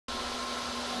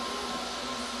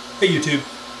Hey YouTube,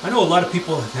 I know a lot of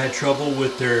people have had trouble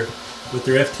with their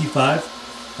FT5.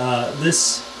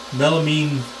 This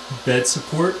melamine bed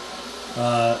support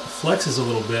flexes a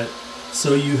little bit,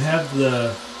 so you have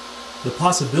the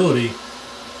possibility,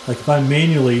 like if I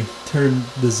manually turn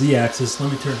the Z-axis,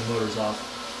 let me turn the motors off.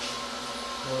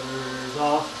 Motors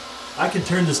off. I can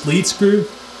turn this lead screw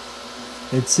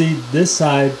and see this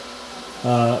side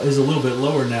is a little bit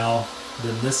lower now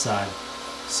than this side.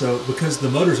 So because the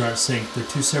motors aren't synced, they're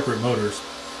two separate motors.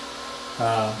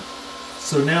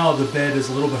 So now the bed is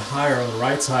a little bit higher on the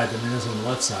right side than it is on the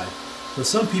left side. So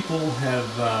some people have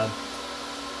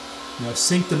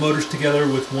synced the motors together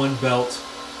with one belt,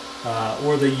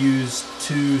 or they use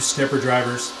two stepper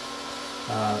drivers.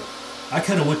 I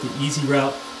kind of went the easy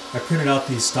route. I printed out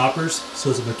these stoppers, so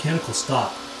it's a mechanical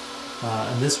stop,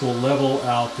 and this will level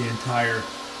out the entire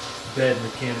bed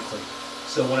mechanically.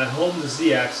 So when I home the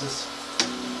Z-axis,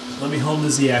 let me home the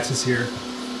Z-axis here.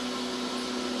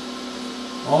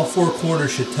 All four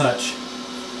corners should touch.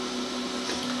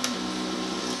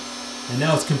 And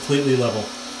now it's completely level.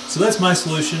 So that's my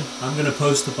solution. I'm going to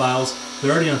post the files.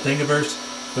 They're already on Thingiverse,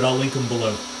 but I'll link them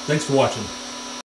below. Thanks for watching.